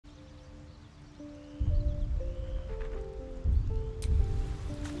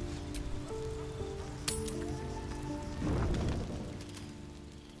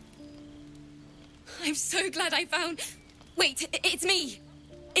I'm so glad I found... Wait, it's me.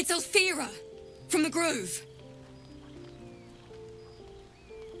 It's Alfira from the Grove.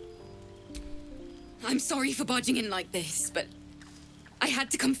 I'm sorry for barging in like this, but I had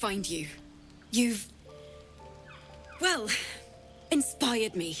to come find you. You've... well,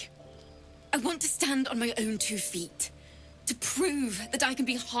 inspired me. I want to stand on my own 2 feet, to prove that I can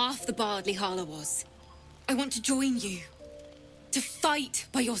be half the Bardley Harla was. I want to join you, to fight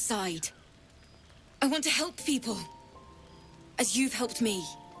by your side. I want to help people, as you've helped me.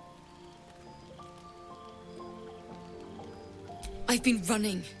 I've been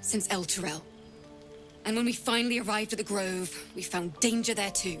running since El Turel. And when we finally arrived at the Grove, we found danger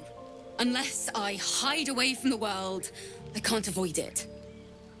there too. Unless I hide away from the world, I can't avoid it.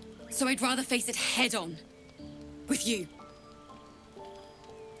 So I'd rather face it head on, with you.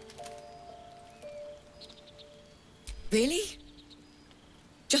 Really?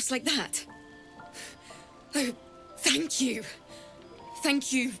 Just like that? Oh, thank you.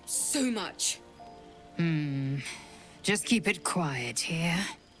 Thank you so much. Just keep it quiet here.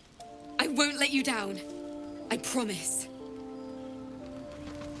 I won't let you down. I promise.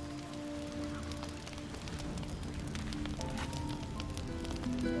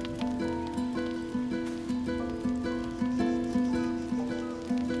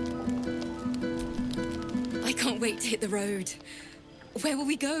 I can't wait to hit the road. Where will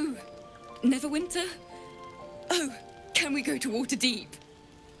we go? Neverwinter? Oh, can we go to Waterdeep?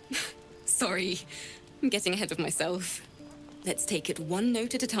 Sorry, I'm getting ahead of myself. Let's take it one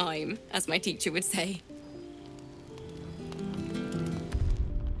note at a time, as my teacher would say.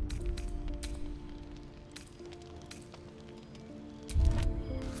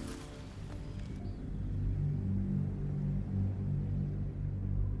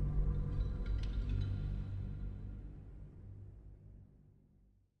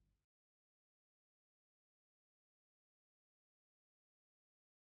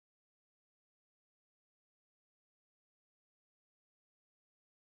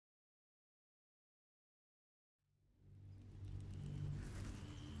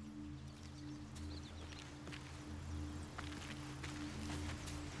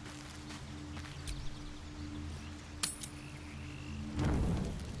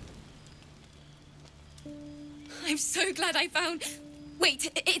 I'm so glad I found...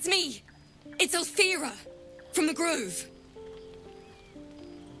 Wait, it's me. It's Alfira from the Grove.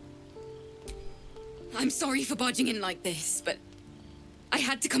 I'm sorry for barging in like this, but I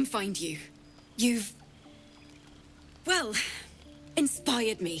had to come find you. You've... well,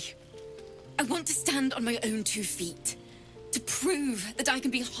 inspired me. I want to stand on my own 2 feet, to prove that I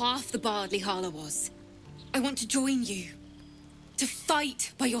can be half the Bardley Harla was. I want to join you, to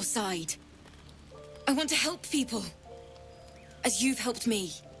fight by your side. I want to help people, as you've helped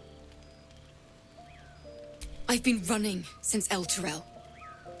me. I've been running since El Turel.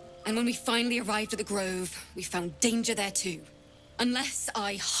 And when we finally arrived at the Grove, we found danger there too. Unless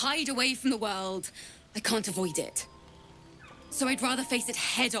I hide away from the world, I can't avoid it. So I'd rather face it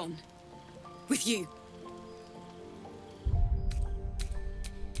head on, with you.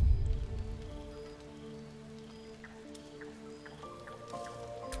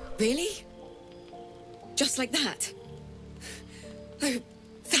 Really? Just like that? Oh,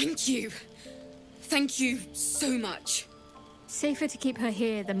 thank you. Thank you so much. Safer to keep her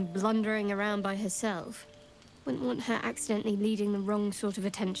here than blundering around by herself. Wouldn't want her accidentally leading the wrong sort of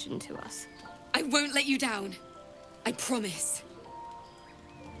attention to us. I won't let you down. I promise.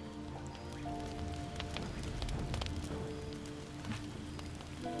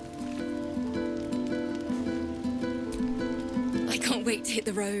 I can't wait to hit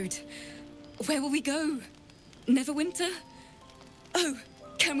the road. Where will we go? Neverwinter? Oh,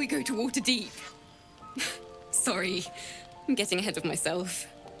 can we go to Waterdeep? Sorry, I'm getting ahead of myself.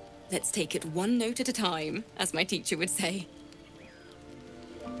 Let's take it one note at a time, as my teacher would say.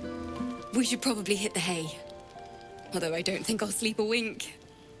 We should probably hit the hay. Although I don't think I'll sleep a wink.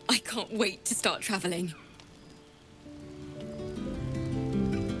 I can't wait to start traveling.